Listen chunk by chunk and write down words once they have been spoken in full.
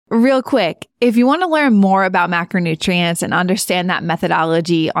Real quick, if you want to learn more about macronutrients and understand that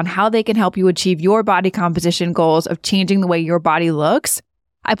methodology on how they can help you achieve your body composition goals of changing the way your body looks,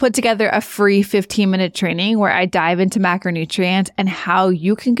 I put together a free 15-minute training where I dive into macronutrients and how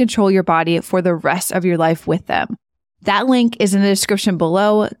you can control your body for the rest of your life with them. That link is in the description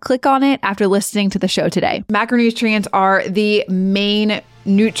below. Click on it after listening to the show today. Macronutrients are the main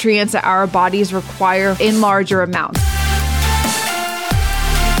nutrients that our bodies require in larger amounts.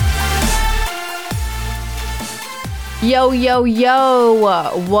 Yo, yo,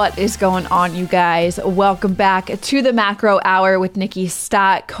 yo. What is going on, you guys? Welcome back to the Macro Hour with Nikki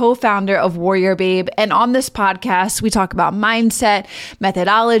Stott, co-founder of Warrior Babe. And on this podcast, we talk about mindset,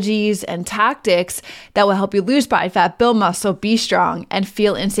 methodologies, and tactics that will help you lose body fat, build muscle, be strong, and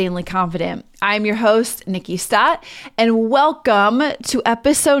feel insanely confident. I'm your host, Nikki Stott, and welcome to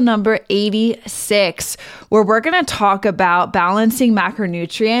episode number 86, where we're going to talk about balancing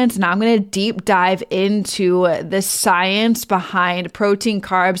macronutrients, and I'm going to deep dive into the science behind protein,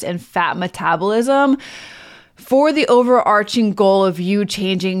 carbs, and fat metabolism for the overarching goal of you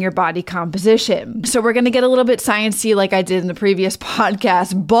changing your body composition. So we're going to get a little bit sciencey like I did in the previous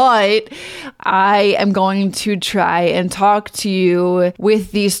podcast, but I am going to try and talk to you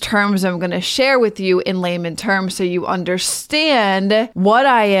with these terms I'm going to share with you in layman terms so you understand what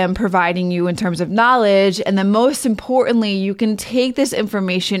I am providing you in terms of knowledge. And then most importantly, you can take this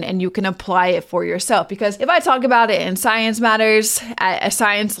information and you can apply it for yourself. Because if I talk about it in science matters at a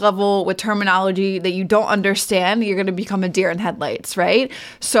science level with terminology that you don't understand, you're going to become a deer in headlights, right?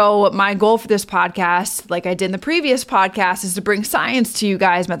 So my goal for this podcast, like I did in the previous podcast, is to bring science to you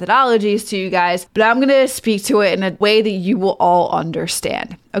guys, methodologies to you guys, but I'm going to speak to it in a way that you will all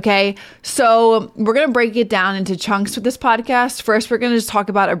understand. Okay, so we're going to break it down into chunks with this podcast. First, we're going to just talk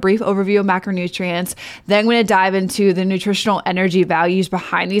about a brief overview of macronutrients. Then I'm going to dive into the nutritional energy values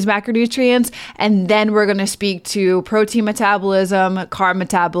behind these macronutrients. And then we're going to speak to protein metabolism, carb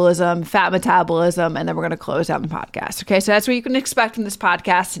metabolism, fat metabolism, and then we're going to close out the podcast. Okay, so that's what you can expect from this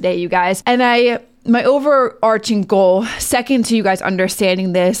podcast today, you guys. And my overarching goal, second to you guys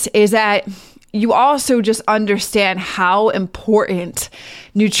understanding this, is that you also just understand how important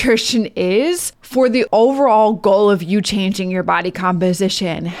nutrition is for the overall goal of you changing your body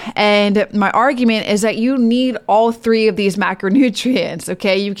composition. And my argument is that you need all three of these macronutrients,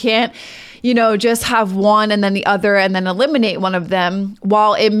 okay? You can't, just have one and then the other and then eliminate one of them.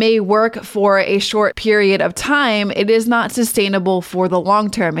 While it may work for a short period of time, it is not sustainable for the long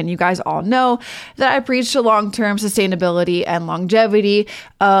term. And you guys all know that I preach to long-term sustainability and longevity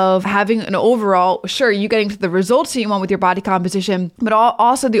of having an overall, sure, you getting to the results that you want with your body composition, but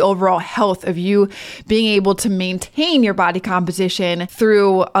also the overall health of you being able to maintain your body composition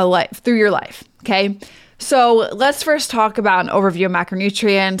through your life. Okay. So let's first talk about an overview of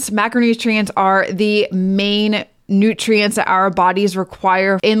macronutrients. Macronutrients are the main nutrients that our bodies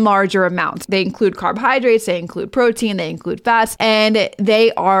require in larger amounts. They include carbohydrates, they include protein, they include fats, and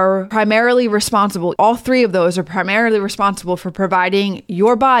they are primarily responsible. All three of those are primarily responsible for providing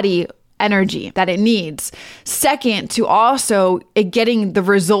your body energy that it needs. Second, to also getting the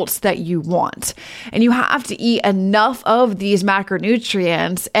results that you want. And you have to eat enough of these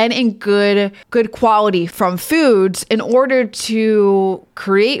macronutrients and in good quality from foods in order to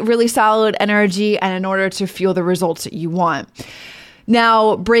create really solid energy and in order to feel the results that you want.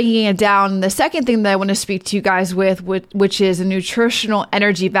 Now, breaking it down, the second thing that I want to speak to you guys with, which is the nutritional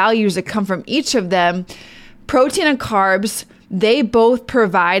energy values that come from each of them, protein and carbs, they both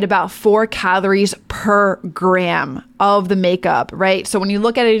provide about 4 calories per gram of the makeup, right? So when you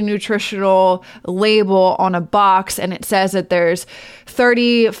look at a nutritional label on a box and it says that there's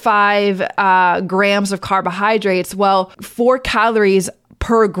 35 grams of carbohydrates, well, 4 calories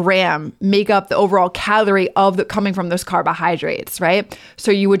per gram make up the overall calorie coming from those carbohydrates, right?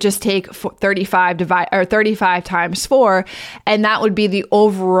 So you would just take 35 times 4, and that would be the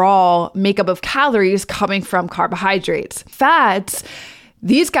overall makeup of calories coming from carbohydrates. Fats,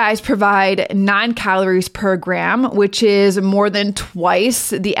 these guys provide 9 calories per gram, which is more than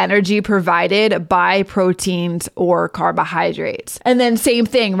twice the energy provided by proteins or carbohydrates. And then same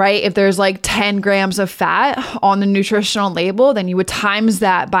thing, right? If there's like 10 grams of fat on the nutritional label, then you would times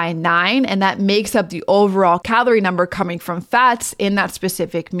that by 9, and that makes up the overall calorie number coming from fats in that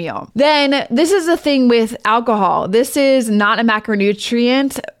specific meal. Then this is the thing with alcohol. This is not a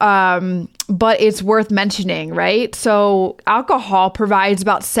macronutrient, but it's worth mentioning, right? So alcohol provides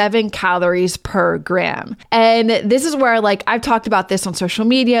about 7 calories per gram. And this is where, like, I've talked about this on social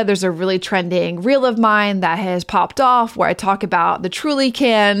media. There's a really trending reel of mine that has popped off where I talk about the Truly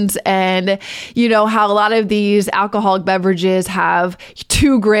cans and, you know, how a lot of these alcoholic beverages have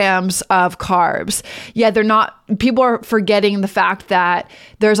 2 grams of carbs. Yeah, they're not, people are forgetting the fact that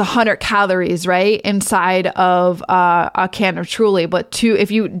there's 100 calories, right, inside of a can of Truly. But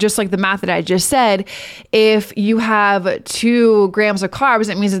if you, just like the math that I just said, if you have 2 grams of carbs,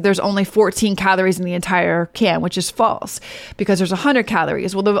 it means that there's only 14 calories in the entire can, which is false because there's 100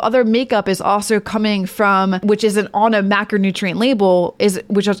 calories. Well, the other makeup is also coming from, which isn't on a macronutrient label,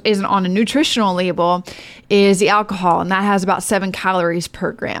 which isn't on a nutritional label, is the alcohol. And that has about 7 calories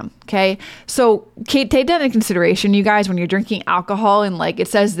per gram. Okay. So take that into consideration, you guys, when you're drinking alcohol and like it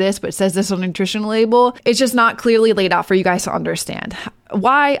says this, but it says this on the nutritional label, it's just not clearly laid out for you guys to understand.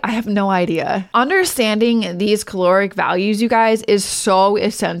 Why? I have no idea. Understanding these caloric values, you guys, is so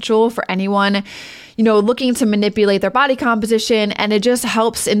essential for anyone, you know, looking to manipulate their body composition, and it just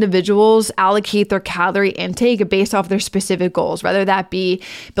helps individuals allocate their calorie intake based off their specific goals, whether that be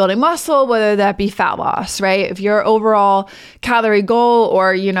building muscle, whether that be fat loss, right? If your overall calorie goal,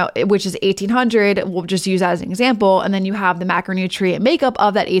 or, you know, which is 1800, we'll just use that as an example, and then you have the macronutrient makeup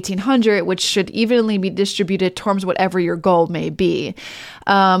of that 1800, which should evenly be distributed towards whatever your goal may be.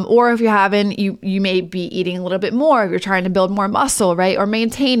 Or if you haven't, you may be eating a little bit more if you're trying to build more muscle, right? Or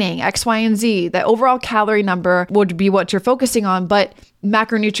maintaining X, Y, and Z. The overall calorie number would be what you're focusing on, but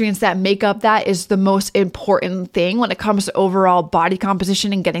macronutrients that make up that is the most important thing when it comes to overall body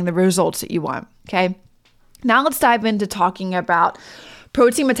composition and getting the results that you want. Okay. Now let's dive into talking about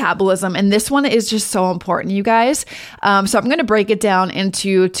protein metabolism. And this one is just so important, you guys. So I'm going to break it down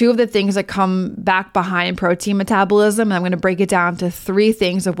into 2 of the things that come back behind protein metabolism. And I'm going to break it down to 3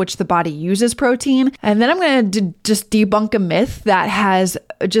 things of which the body uses protein. And then I'm going to just debunk a myth that has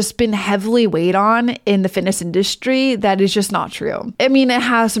just been heavily weighed on in the fitness industry that is just not true. I mean, it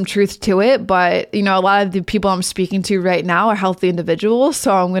has some truth to it, but, you know, a lot of the people I'm speaking to right now are healthy individuals.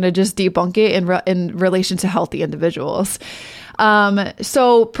 So I'm going to just debunk it in relation to healthy individuals.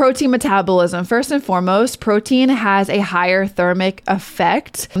 So protein metabolism, first and foremost, protein has a higher thermic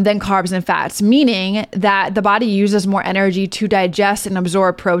effect than carbs and fats, meaning that the body uses more energy to digest and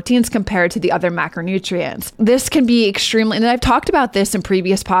absorb proteins compared to the other macronutrients. This can be extremely, and I've talked about this in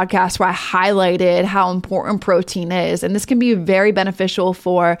previous podcasts where I highlighted how important protein is, and this can be very beneficial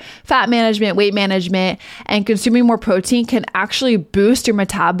for fat management, weight management, and consuming more protein can actually boost your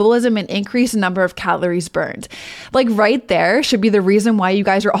metabolism and increase the number of calories burned. Like right there should be the reason why you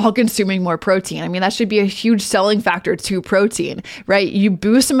guys are all consuming more protein. I mean, that should be a huge selling factor to protein, right? You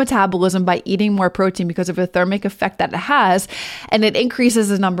boost the metabolism by eating more protein because of the thermic effect that it has, and it increases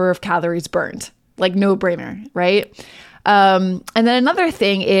the number of calories burned. Like no brainer, right? And then another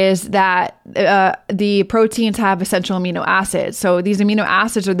thing is that the proteins have essential amino acids. So these amino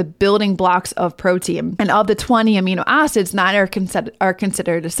acids are the building blocks of protein. And of the 20 amino acids, 9 are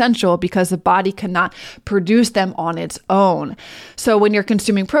considered essential because the body cannot produce them on its own. So when you're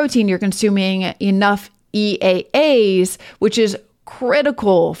consuming protein, you're consuming enough EAAs, which is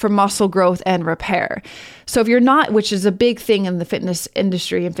critical for muscle growth and repair. So if you're not, which is a big thing in the fitness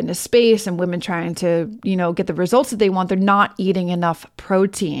industry and fitness space, and women trying to, you know, get the results that they want, they're not eating enough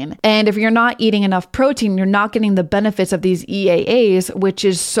protein. And if you're not eating enough protein, you're not getting the benefits of these EAAs, which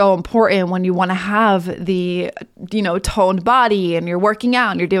is so important when you want to have the, you know, toned body and you're working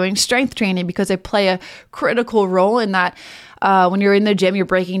out and you're doing strength training, because they play a critical role in that. When you're in the gym, you're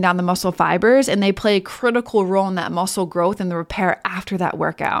breaking down the muscle fibers, and they play a critical role in that muscle growth and the repair after that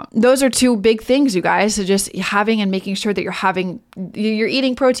workout. Those are 2 big things, you guys. So just having and making sure that you're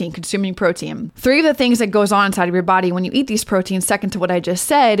eating protein, consuming protein. 3 of the things that goes on inside of your body when you eat these proteins, second to what I just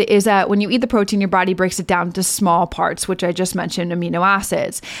said, is that when you eat the protein, your body breaks it down into small parts, which I just mentioned, amino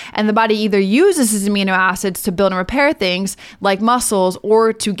acids. And the body either uses these amino acids to build and repair things like muscles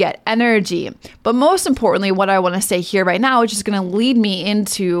or to get energy. But most importantly, what I want to say here right now, which is going to lead me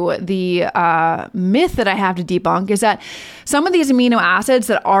into the myth that I have to debunk, is that some of these amino acids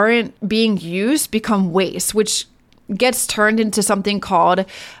that aren't being used become waste, which gets turned into something called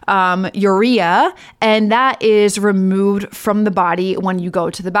urea, and that is removed from the body when you go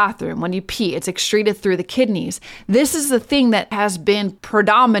to the bathroom, when you pee. It's excreted through the kidneys. This is the thing that has been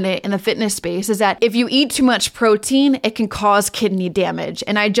predominant in the fitness space, is that if you eat too much protein, it can cause kidney damage.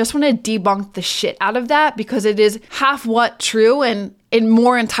 And I just want to debunk the shit out of that, because it is half what true, and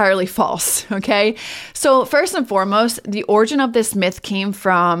more entirely false, okay? So first and foremost, the origin of this myth came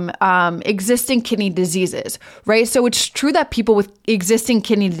from existing kidney diseases, right? So it's true that people with existing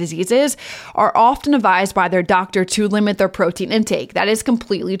kidney diseases are often advised by their doctor to limit their protein intake. That is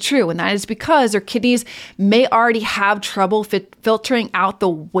completely true. And that is because their kidneys may already have trouble filtering out the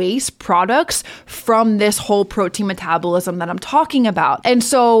waste products from this whole protein metabolism that I'm talking about. And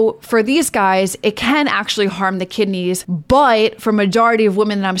so for these guys, it can actually harm the kidneys, but for majority of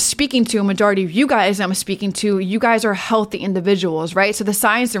women that I'm speaking to, a majority of you guys I'm speaking to, you guys are healthy individuals, right? So the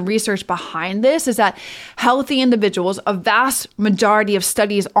science and research behind this is that healthy individuals, a vast majority of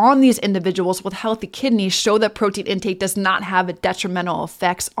studies on these individuals with healthy kidneys show that protein intake does not have a detrimental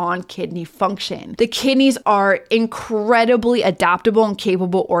effects on kidney function. The kidneys are incredibly adaptable and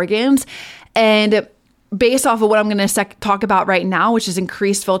capable organs, and based off of what I'm going to talk about right now, which is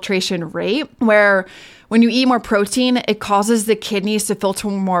increased filtration rate, where when you eat more protein, it causes the kidneys to filter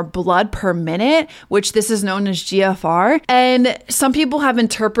more blood per minute, which this is known as GFR. And some people have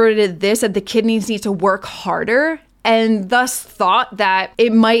interpreted this that the kidneys need to work harder and thus thought that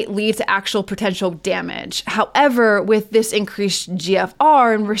it might lead to actual potential damage. However, with this increased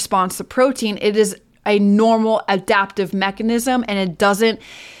GFR in response to protein, it is a normal adaptive mechanism and it doesn't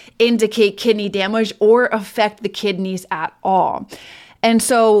indicate kidney damage or affect the kidneys at all. And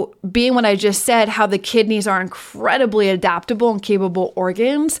so being what I just said, how the kidneys are incredibly adaptable and capable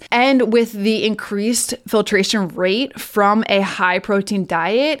organs, and with the increased filtration rate from a high protein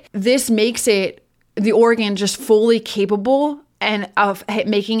diet, this makes it the organ just fully capable and of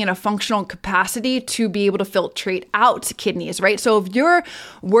making it a functional capacity to be able to filtrate out kidneys, right? So if you're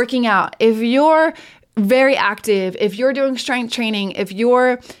working out, if you're very active, if you're doing strength training, if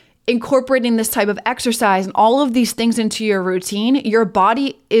you're incorporating this type of exercise and all of these things into your routine, your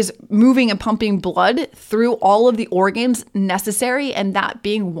body is moving and pumping blood through all of the organs necessary, and that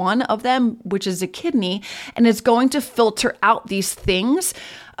being one of them, which is a kidney, and it's going to filter out these things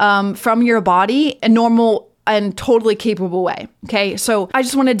from your body in a normal and totally capable way. Okay, so I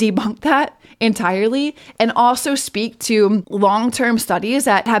just want to debunk that entirely and also speak to long-term studies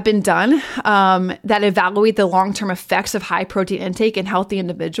that have been done that evaluate the long-term effects of high protein intake in healthy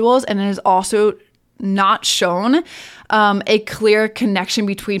individuals, and it is also not shown a clear connection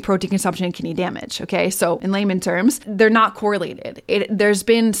between protein consumption and kidney damage. Okay, so in layman terms, they're not correlated. There's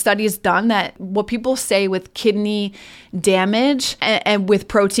been studies done that what people say with kidney damage and with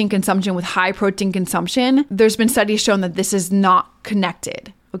protein consumption, with high protein consumption, there's been studies shown that this is not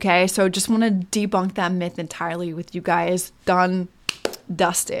connected. Okay, so just want to debunk that myth entirely with you guys. Done.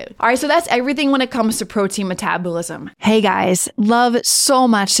 Dusted. All right, so that's everything when it comes to protein metabolism. Hey guys, love so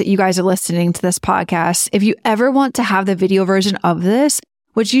much that you guys are listening to this podcast. If you ever want to have the video version of this,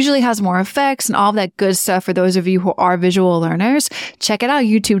 which usually has more effects and all that good stuff for those of you who are visual learners, check out our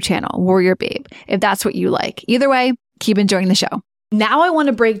YouTube channel, Warrior Babe, if that's what you like. Either way, keep enjoying the show. Now I want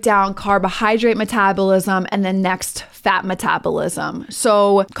to break down carbohydrate metabolism and then next fat metabolism.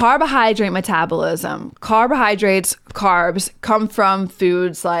 So carbohydrate metabolism, carbohydrates, carbs come from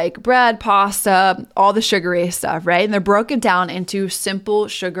foods like bread, pasta, all the sugary stuff, right? And they're broken down into simple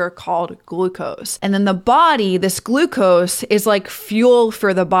sugar called glucose. And then the body, this glucose is like fuel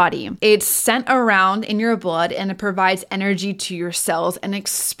for the body. It's sent around in your blood and it provides energy to your cells and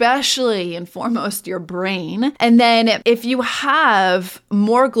especially and foremost your brain. And then if you have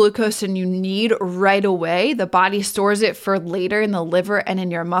more glucose than you need right away, the body stores it for later in the liver and in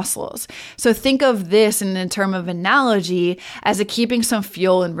your muscles. So think of this in terms of analogy as keeping some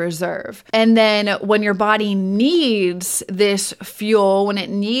fuel in reserve. And then when your body needs this fuel, when it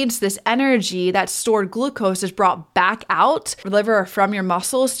needs this energy, that stored glucose is brought back out, liver or from your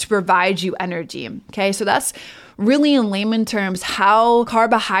muscles to provide you energy. Okay, so that's really in layman terms how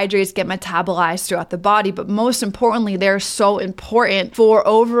carbohydrates get metabolized throughout the body, but most importantly, they're so important for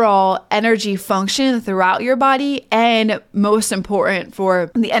overall energy function throughout your body and most important for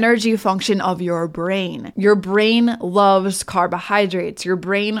the energy function of your brain. Your brain loves carbohydrates. Your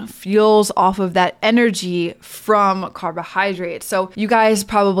brain fuels off of that energy from carbohydrates. So you guys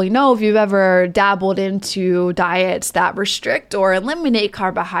probably know if you've ever dabbled into diets that restrict or eliminate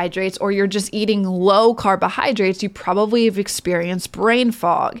carbohydrates, or you're just eating low carbohydrates, you probably have experienced brain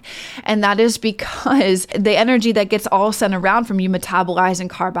fog. And that is because the energy that gets all sent around from you metabolizing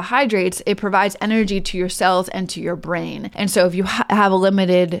carbohydrates, it provides energy to your cells and to your brain. And so if you have a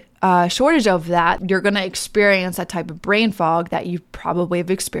limited shortage of that, you're going to experience that type of brain fog that you probably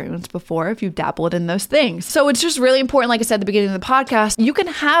have experienced before if you've dabbled in those things. So it's just really important, like I said at the beginning of the podcast, you can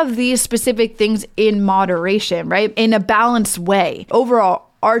have these specific things in moderation, right? In a balanced way. Overall,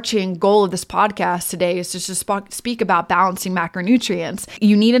 overarching goal of this podcast today is just to speak about balancing macronutrients.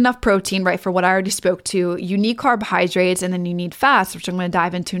 You need enough protein, right, for what I already spoke to. You need carbohydrates, and then you need fats, which I'm going to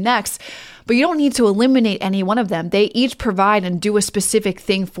dive into next. But you don't need to eliminate any one of them. They each provide and do a specific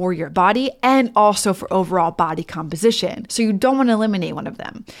thing for your body and also for overall body composition. So you don't want to eliminate one of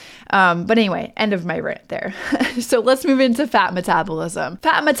them. But anyway, end of my rant there. So let's move into fat metabolism.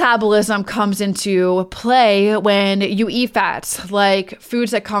 Fat metabolism comes into play when you eat fats, like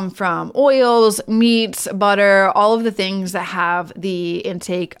foods that come from oils, meats, butter, all of the things that have the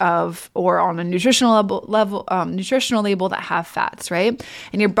intake of, or on a nutritional label that have fats, right?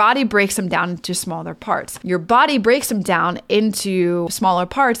 And your body breaks them down into smaller parts. Your body breaks them down into smaller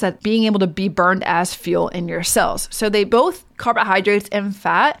parts that being able to be burned as fuel in your cells. So they both, carbohydrates and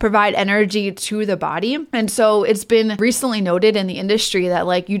fat, provide energy to the body. And so it's been recently noted in the industry that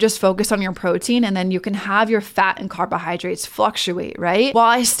like you just focus on your protein and then you can have your fat and carbohydrates fluctuate, right? While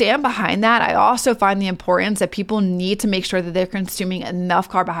I stand behind that, I also find the importance that people need to make sure that they're consuming enough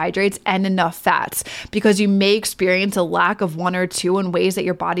carbohydrates and enough fats, because you may experience a lack of one or two in ways that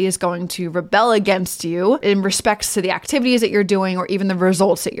your body is going to rebel against you in respects to the activities that you're doing or even the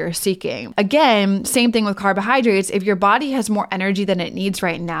results that you're seeking. Again, same thing with carbohydrates. If your body has more energy than it needs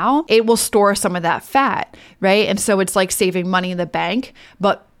right now, it will store some of that fat, right? And so it's like saving money in the bank,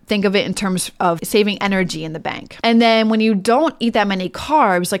 but think of it in terms of saving energy in the bank. And then when you don't eat that many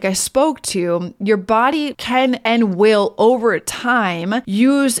carbs, like I spoke to, your body can and will over time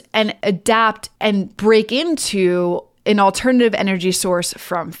use and adapt and break into an alternative energy source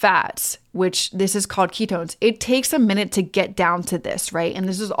from fats, which this is called ketones. It takes a minute to get down to this, right? And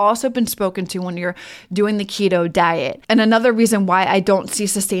this has also been spoken to when you're doing the keto diet. And another reason why I don't see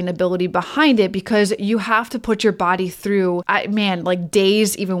sustainability behind it, because you have to put your body through, like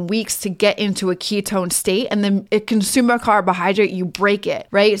days, even weeks to get into a ketone state. And then it consume a carbohydrate, you break it,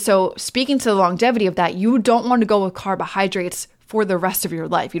 right? So speaking to the longevity of that, you don't want to go with carbohydrates for the rest of your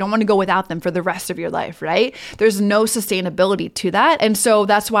life. You don't want to go without them for the rest of your life, right? There's no sustainability to that. And so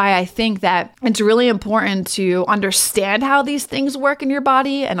that's why I think that it's really important to understand how these things work in your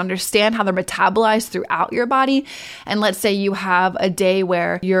body and understand how they're metabolized throughout your body. And let's say you have a day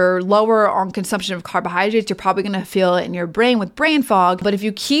where you're lower on consumption of carbohydrates, you're probably going to feel it in your brain with brain fog. But if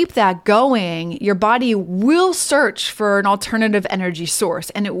you keep that going, your body will search for an alternative energy source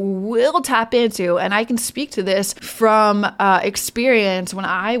and it will tap into, and I can speak to this from experience when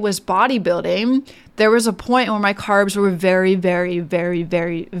I was bodybuilding. There was a point where my carbs were very, very, very,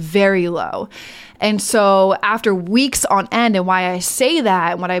 very, very low. And so after weeks on end, and why I say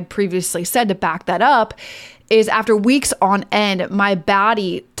that and what I previously said to back that up is after weeks on end, my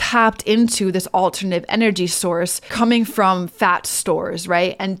body tapped into this alternative energy source coming from fat stores,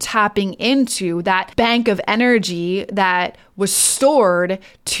 right? And tapping into that bank of energy that was stored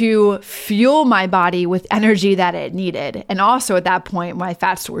to fuel my body with energy that it needed. And also at that point, my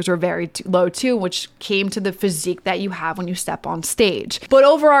fat stores were very low too, which came to the physique that you have when you step on stage. But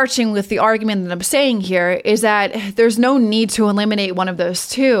overarching with the argument that I'm saying here is that there's no need to eliminate one of those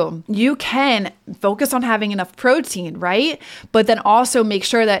two. You can focus on having enough protein, right? But then also make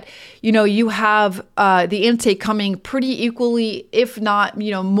sure that, you have the intake coming pretty equally, if not,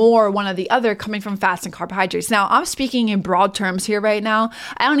 more one or the other coming from fats and carbohydrates. Now, I'm speaking in broad terms here right now.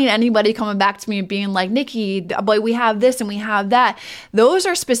 I don't need anybody coming back to me and being like, Nikki, but we have this and we have that. Those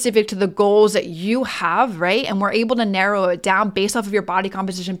are specific to the goals that you have, right? And we're able to narrow it down based off of your body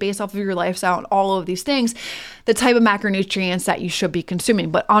composition, based off of your lifestyle and all of these things, the type of macronutrients that you should be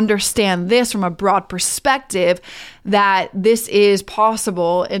consuming. But understand this from a broad perspective, that this is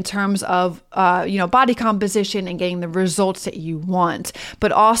possible in terms of, body composition and getting the results that you want.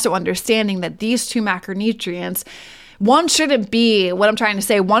 But also understanding that these two macronutrients, one shouldn't be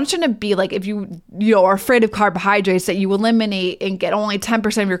like if you are afraid of carbohydrates, that you eliminate and get only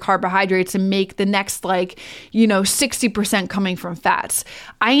 10% of your carbohydrates and make the next 60% coming from fats.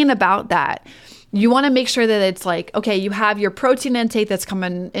 I ain't about that. You want to make sure that it's like, okay, you have your protein intake that's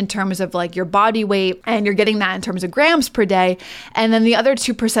coming in terms of like your body weight and you're getting that in terms of grams per day. And then the other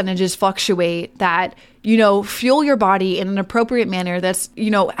 2% fluctuate that, fuel your body in an appropriate manner that's,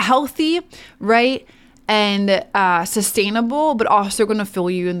 healthy, right? And sustainable, but also going to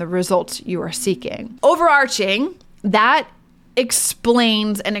fuel you in the results you are seeking. Overarching, that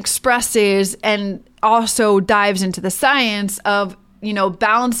explains and expresses and also dives into the science of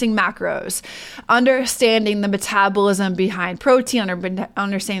balancing macros, understanding the metabolism behind protein,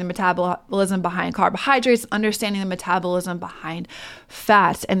 understanding the metabolism behind carbohydrates, understanding the metabolism behind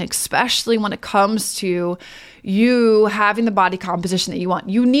fats, and especially when it comes to you having the body composition that you want.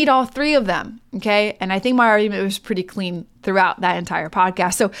 You need all three of them, okay? And I think my argument was pretty clean throughout that entire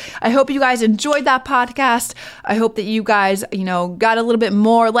podcast. So I hope you guys enjoyed that podcast. I hope that you guys, got a little bit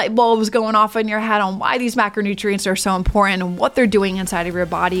more light bulbs going off in your head on why these macronutrients are so important and what they're doing inside of your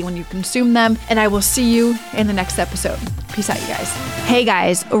body when you consume them. And I will see you in the next episode. Peace out, you guys. Hey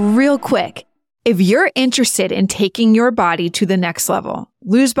guys, real quick. If you're interested in taking your body to the next level,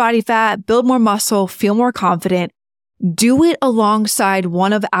 lose body fat, build more muscle, feel more confident, do it alongside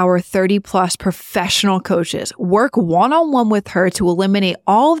one of our 30+ professional coaches. Work one-on-one with her to eliminate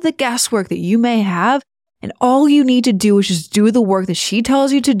all of the guesswork that you may have. And all you need to do is just do the work that she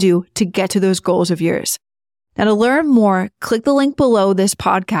tells you to do to get to those goals of yours. Now, to learn more, click the link below this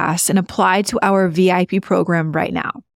podcast and apply to our VIP program right now.